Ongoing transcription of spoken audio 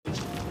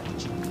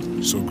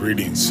So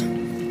greetings.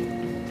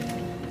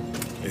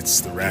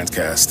 It's the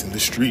Rantcast in the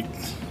street.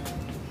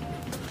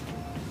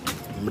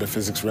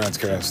 Metaphysics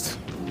Rantcast.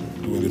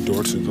 Doing the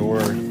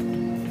door-to-door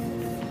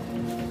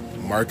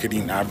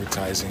marketing,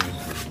 advertising,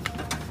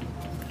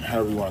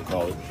 however you want to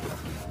call it.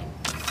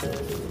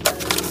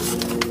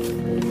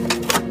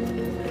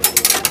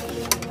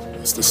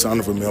 It's the sound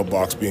of a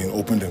mailbox being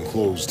opened and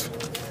closed.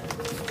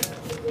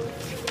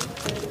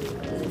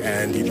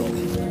 And,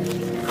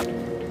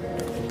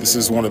 this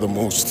is one of the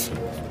most,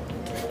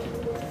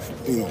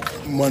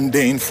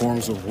 mundane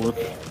forms of work,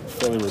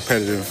 fairly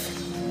repetitive.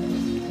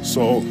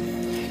 So,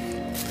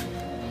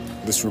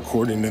 this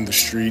recording in the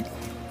street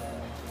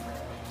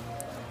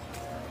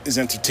is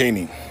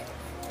entertaining.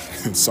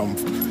 some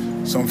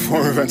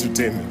form of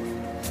entertainment.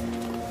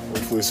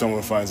 Hopefully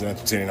someone finds it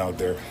entertaining out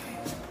there.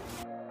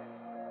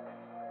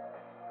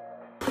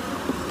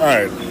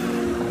 Alright.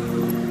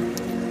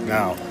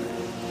 Now,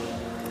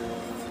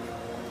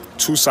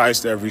 two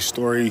sides to every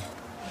story.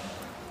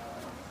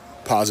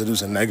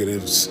 Positives and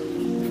negatives.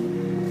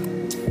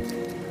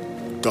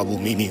 Double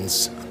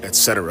meanings,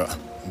 etc.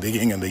 The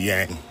yin and the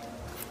yang.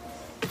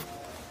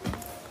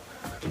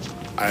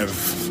 I've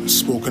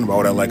spoken about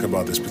what I like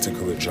about this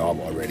particular job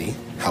already.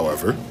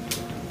 However,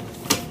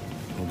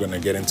 we're going to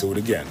get into it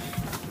again.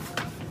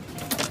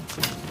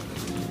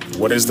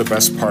 What is the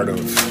best part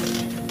of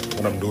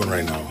what I'm doing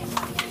right now?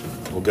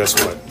 Well, guess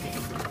what?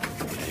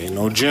 Ain't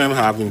no gym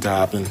happen,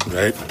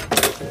 right?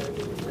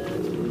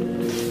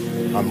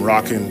 I'm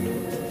rocking.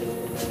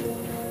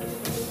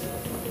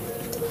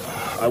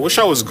 I wish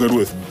I was good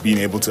with being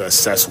able to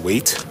assess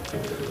weight.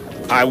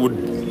 I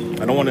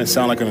don't want to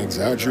sound like I'm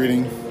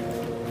exaggerating.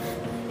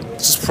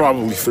 This is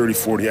probably 30,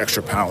 40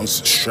 extra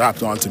pounds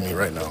strapped onto me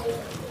right now.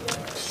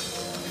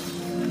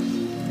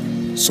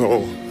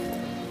 So,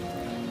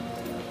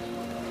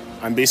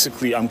 I'm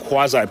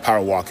quasi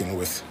power walking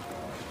with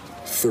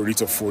 30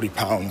 to 40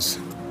 pounds.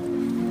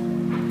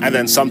 And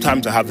then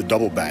sometimes I have the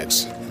double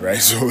bags, right?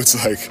 So it's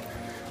like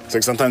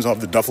sometimes I'll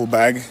have the duffel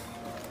bag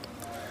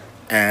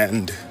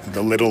and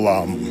the little,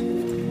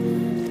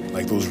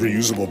 like those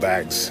reusable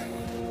bags.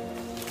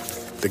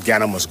 The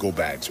Ghana must go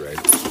bags,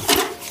 right?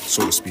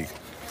 So to speak.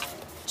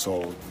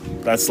 So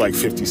that's like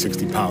 50,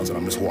 60 pounds that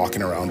I'm just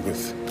walking around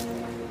with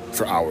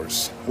for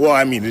hours. Well,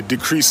 I mean, it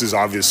decreases,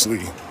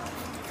 obviously,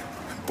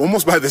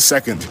 almost by the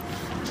second.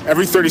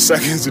 Every 30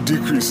 seconds, it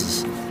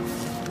decreases.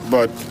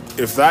 But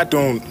if that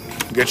don't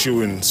get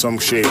you in some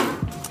shape,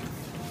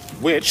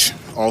 which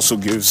also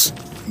it'll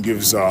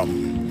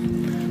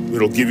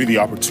give you the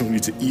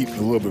opportunity to eat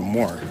a little bit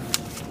more,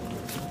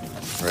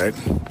 right?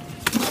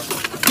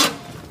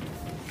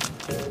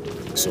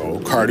 So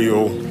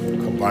cardio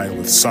combined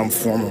with some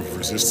form of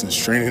resistance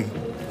training,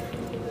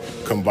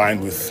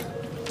 combined with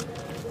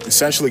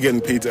essentially getting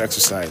paid to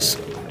exercise,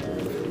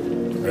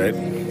 right?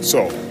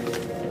 So,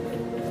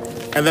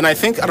 and then I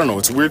don't know,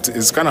 it's weird,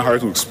 it's kind of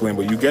hard to explain,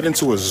 but you get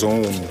into a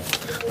zone,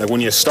 like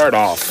when you start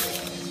off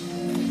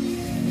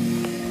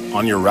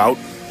on your route,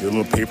 your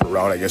little paper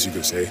route, I guess you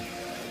could say,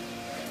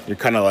 you're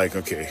kind of like,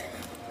 okay,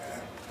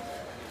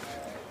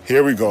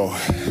 here we go,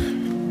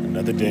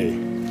 another day.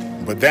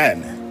 But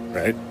then,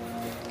 right?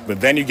 But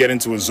then you get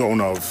into a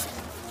zone of,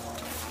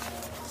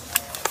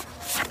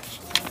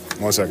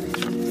 one second.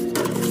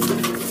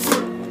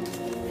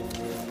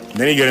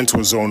 Then you get into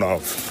a zone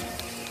of,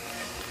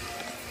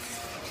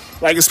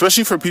 like,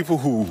 especially for people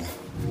who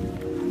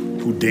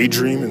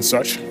daydream and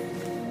such,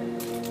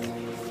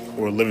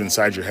 or live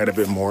inside your head a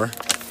bit more.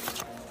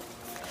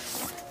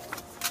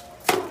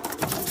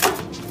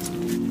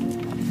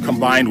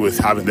 Combined with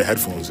having the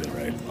headphones in,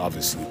 right?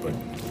 Obviously, but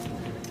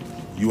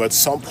you at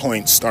some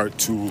point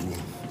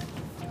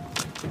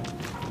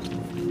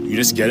you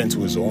just get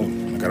into a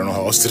zone. Like, I don't know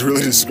how else to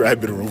really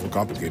describe it or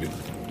overcomplicate it.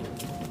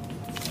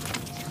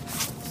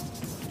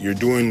 You're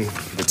doing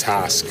the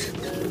task.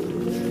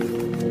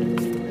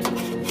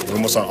 You're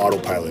almost on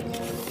autopilot.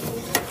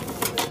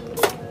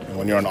 And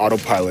when you're on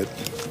autopilot,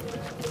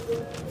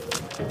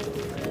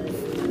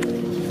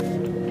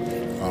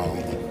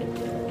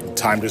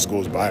 time just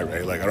goes by,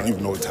 right? Like, I don't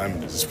even know what time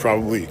it is. It's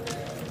probably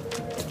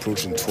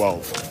approaching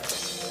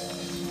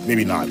 12.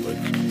 Maybe not,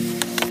 but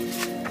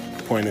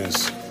the point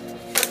is,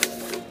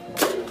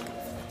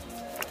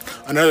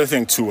 another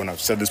thing too, and I've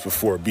said this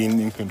before,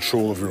 being in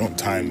control of your own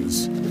time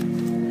is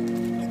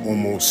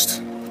almost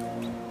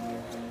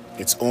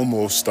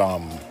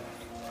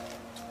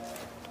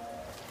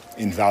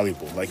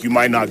invaluable. Like, you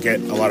might not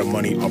get a lot of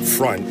money up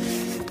front,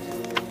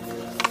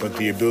 but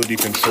the ability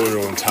to control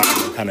your own time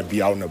and kind of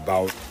be out and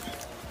about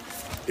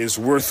is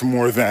worth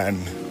more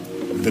than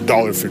the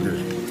dollar figure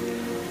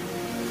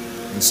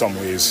in some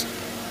ways.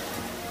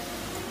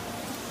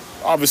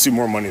 Obviously,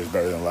 more money is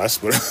better than less,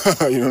 but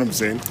you know what I'm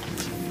saying?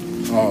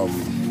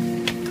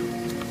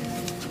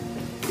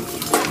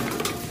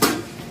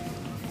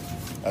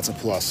 That's a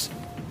plus.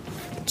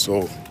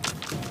 So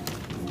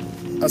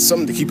that's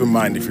something to keep in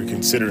mind if you're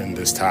considering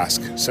this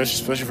task,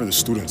 especially for the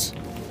students.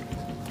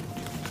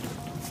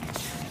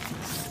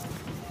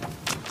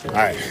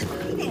 Hi.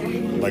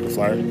 Like a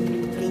flyer?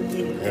 Thank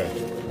you. Yeah.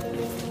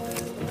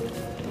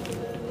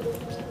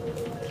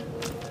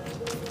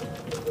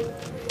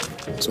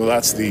 So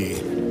that's the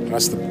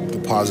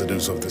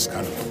positives of this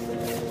kind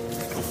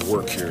of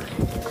work here.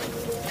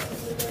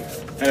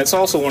 And it's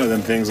also one of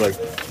them things, like,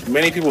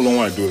 many people don't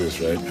want to do this,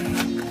 right?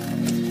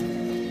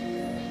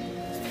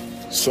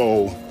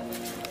 So,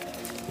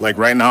 like,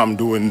 right now I'm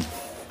doing,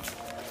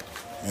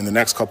 in the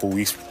next couple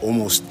weeks,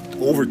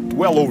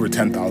 well over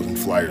 10,000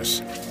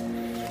 flyers.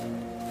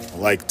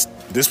 Like,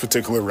 this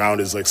particular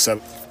round is like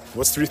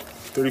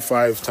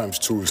 35 times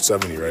 2 is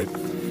 70, right?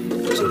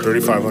 So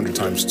 3,500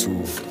 times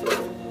 2,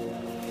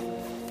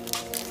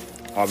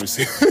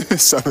 obviously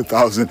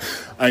 7,000.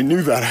 I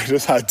knew that. I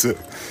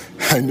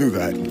knew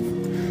that.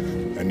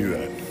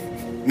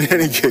 In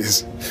any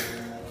case,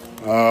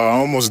 I'm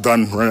almost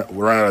done. We're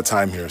running out of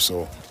time here,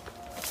 so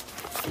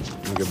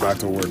let me get back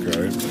to work,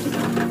 all right?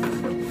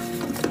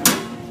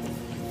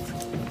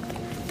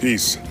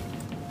 Peace.